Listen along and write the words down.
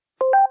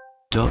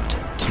Dot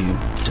to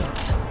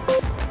dot.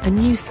 A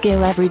new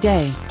skill every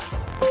day.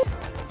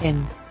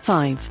 In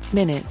 5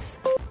 minutes.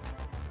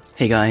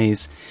 Hey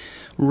guys,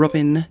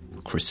 Robin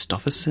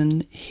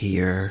Christopherson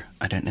here.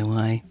 I don't know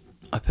why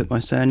I put my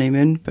surname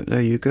in, but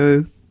there you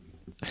go.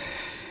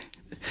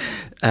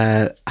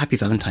 Happy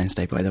Valentine's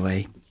Day, by the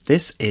way.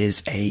 This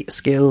is a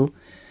skill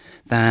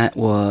that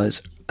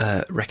was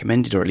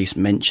recommended, or at least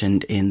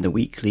mentioned, in the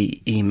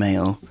weekly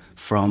email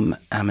from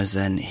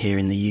Amazon here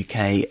in the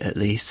UK, at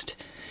least.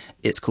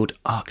 It's called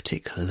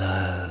Arctic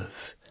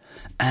Love.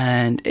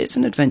 And it's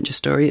an adventure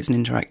story. It's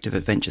an interactive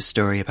adventure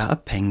story about a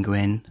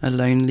penguin, a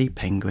lonely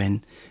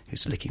penguin,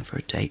 who's looking for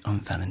a date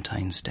on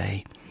Valentine's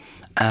Day.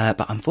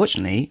 But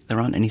unfortunately, there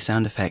aren't any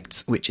sound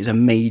effects, which is a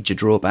major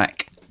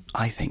drawback,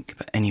 I think.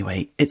 But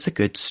anyway, it's a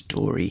good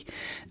story.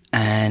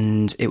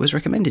 And it was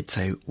recommended,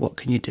 so what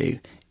can you do?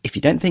 If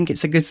you don't think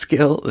it's a good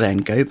skill, then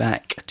go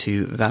back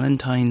to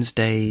Valentine's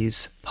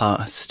Days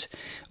past,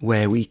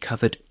 where we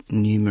covered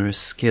numerous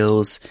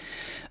skills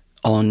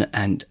on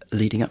and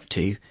leading up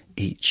to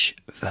each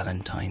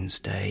Valentine's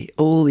Day.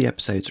 All the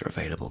episodes are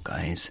available,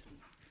 guys.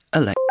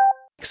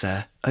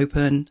 Alexa,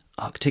 open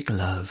Arctic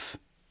Love.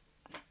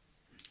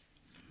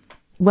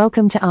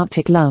 Welcome to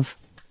Arctic Love.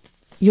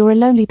 You're a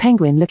lonely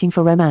penguin looking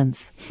for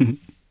romance.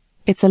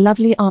 It's a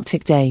lovely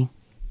Arctic day.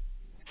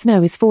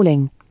 Snow is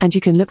falling, and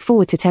you can look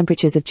forward to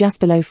temperatures of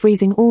just below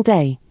freezing all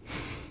day.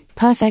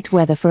 Perfect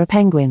weather for a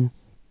penguin.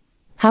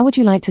 How would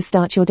you like to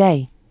start your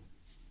day?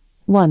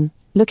 1.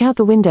 Look out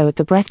the window at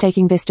the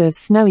breathtaking vista of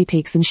snowy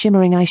peaks and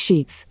shimmering ice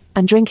sheets,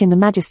 and drink in the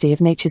majesty of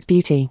nature's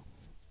beauty.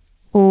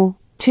 Or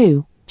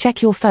 2.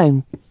 Check your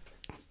phone.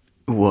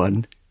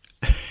 1.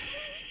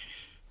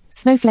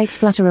 Snowflakes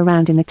flutter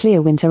around in the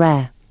clear winter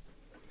air.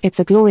 It's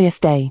a glorious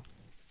day.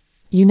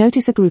 You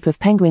notice a group of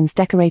penguins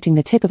decorating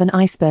the tip of an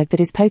iceberg that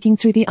is poking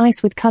through the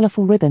ice with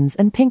colourful ribbons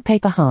and pink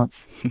paper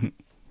hearts.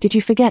 Did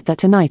you forget that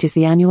tonight is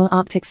the annual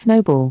Arctic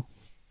Snowball?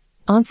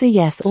 Answer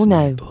yes or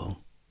Snowball. no.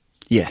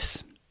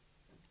 Yes.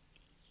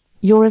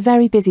 You're a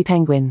very busy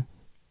penguin.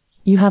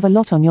 You have a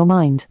lot on your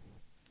mind.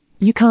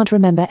 You can't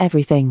remember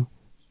everything.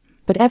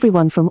 But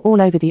everyone from all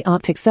over the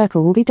Arctic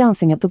Circle will be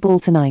dancing at the ball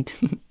tonight.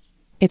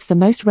 It's the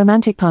most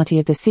romantic party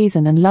of the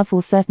season, and love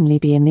will certainly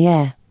be in the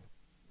air.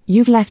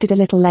 You've left it a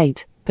little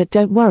late, but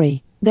don't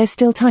worry, there's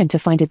still time to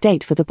find a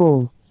date for the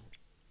ball.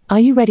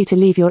 Are you ready to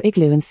leave your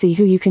igloo and see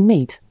who you can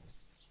meet?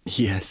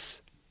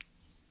 Yes.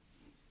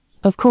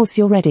 Of course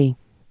you're ready.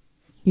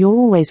 You're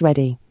always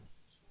ready.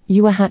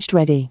 You were hatched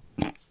ready.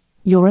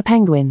 You're a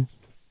penguin.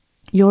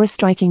 You're a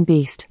striking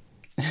beast.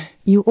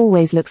 You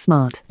always look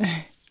smart.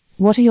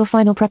 What are your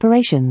final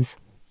preparations?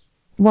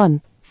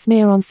 1.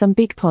 Smear on some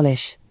beak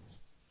polish.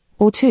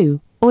 Or 2.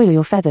 Oil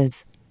your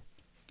feathers.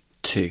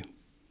 2.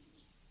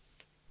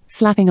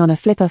 Slapping on a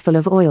flipper full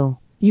of oil,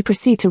 you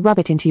proceed to rub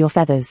it into your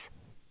feathers.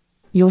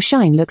 Your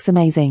shine looks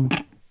amazing.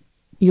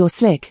 You're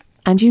slick,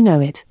 and you know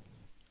it.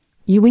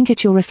 You wink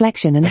at your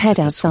reflection and head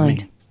outside.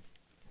 Swimming.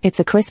 It's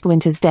a crisp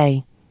winter's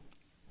day.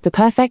 The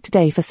perfect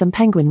day for some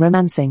penguin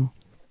romancing.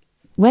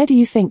 Where do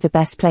you think the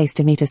best place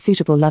to meet a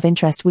suitable love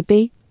interest would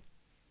be?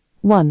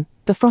 1.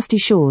 The frosty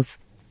shores.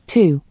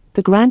 2.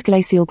 The Grand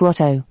Glacial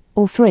Grotto.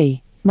 Or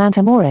 3. Mount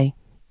Amore.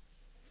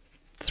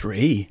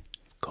 3.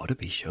 Gotta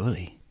be,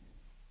 surely.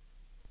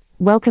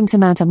 Welcome to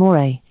Mount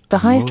Amore, the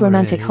highest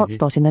romantic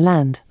hotspot in the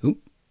land. Ooh.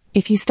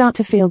 If you start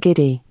to feel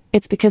giddy,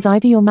 it's because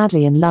either you're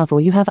madly in love or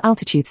you have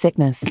altitude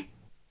sickness.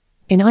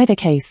 In either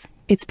case,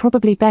 it's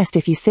probably best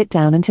if you sit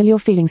down until you're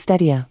feeling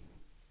steadier.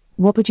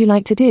 What would you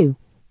like to do?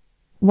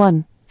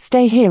 1.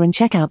 Stay here and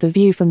check out the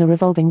view from the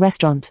revolving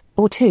restaurant.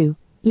 Or 2.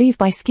 Leave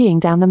by skiing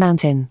down the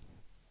mountain.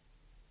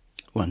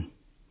 1.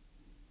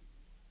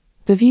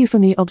 The view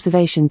from the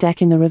observation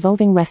deck in the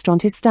revolving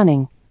restaurant is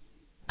stunning.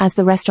 As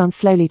the restaurant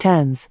slowly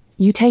turns,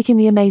 you take in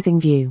the amazing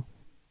view.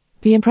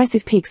 The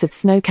impressive peaks of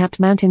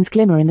snow-capped mountains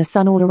glimmer in the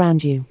sun all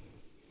around you.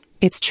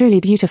 It's truly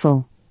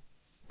beautiful.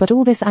 But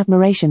all this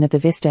admiration of the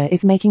vista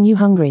is making you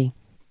hungry.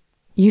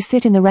 You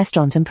sit in the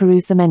restaurant and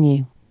peruse the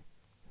menu.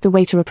 The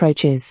waiter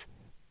approaches.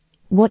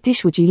 What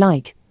dish would you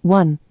like?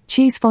 1.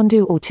 Cheese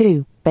fondue or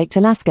 2. Baked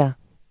Alaska.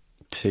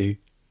 2.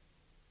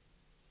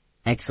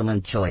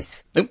 Excellent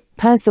choice.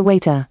 Purrs the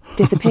waiter,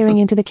 disappearing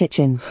into the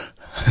kitchen.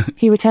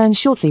 He returns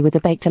shortly with the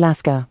baked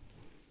Alaska.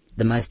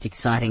 The most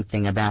exciting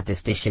thing about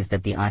this dish is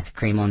that the ice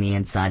cream on the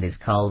inside is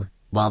cold,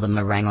 while the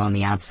meringue on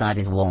the outside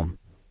is warm.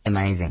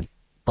 Amazing.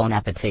 Bon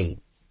appetit.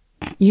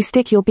 You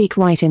stick your beak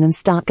right in and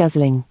start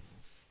guzzling.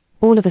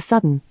 All of a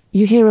sudden,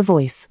 you hear a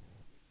voice.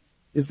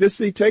 Is this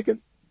seat taken?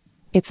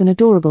 It's an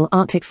adorable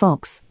Arctic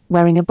fox,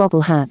 wearing a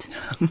bobble hat.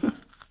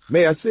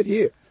 May I sit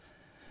here?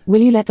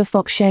 Will you let the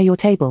fox share your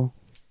table?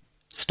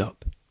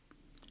 Stop.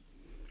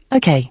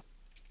 Okay.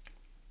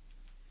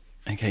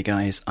 Okay,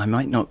 guys, I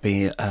might not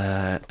be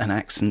an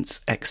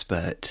accents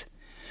expert,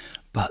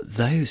 but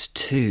those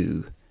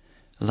 2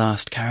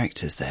 last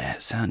characters there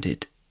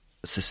sounded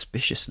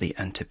suspiciously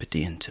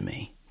Antipodean to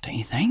me, don't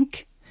you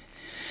think?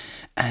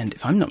 And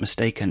if I'm not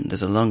mistaken,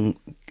 there's a long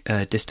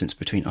distance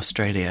between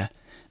Australia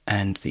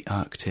and the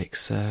Arctic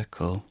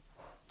Circle.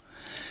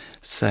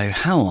 So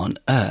how on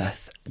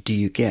earth do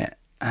you get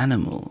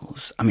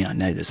animals? I mean, I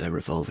know there's a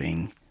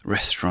revolving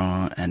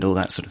restaurant and all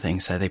that sort of thing,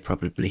 so they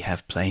probably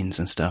have planes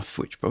and stuff,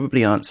 which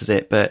probably answers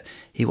it, but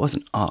he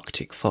wasn't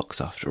Arctic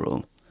Fox after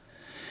all.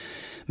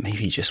 Maybe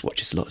he just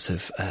watches lots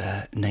of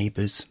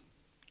Neighbours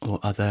or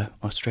other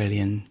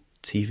Australian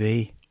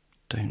TV.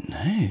 Don't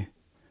know.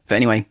 But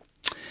anyway,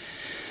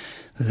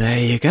 there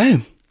you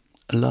go.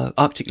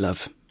 Arctic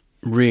Love.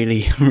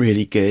 Really,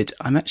 really good.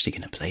 I'm actually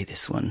going to play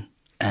this one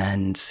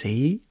and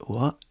see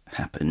what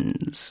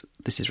happens.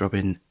 This is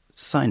Robin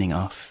signing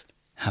off.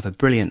 Have a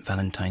brilliant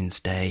Valentine's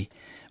Day,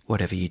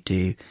 whatever you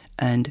do,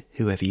 and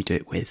whoever you do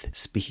it with.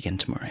 Speak again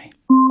tomorrow.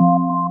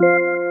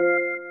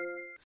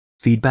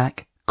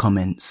 Feedback,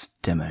 comments,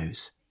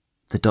 demos.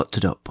 The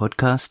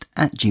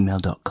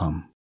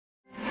podcast@gmail.com.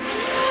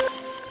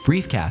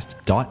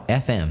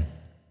 Briefcast.fm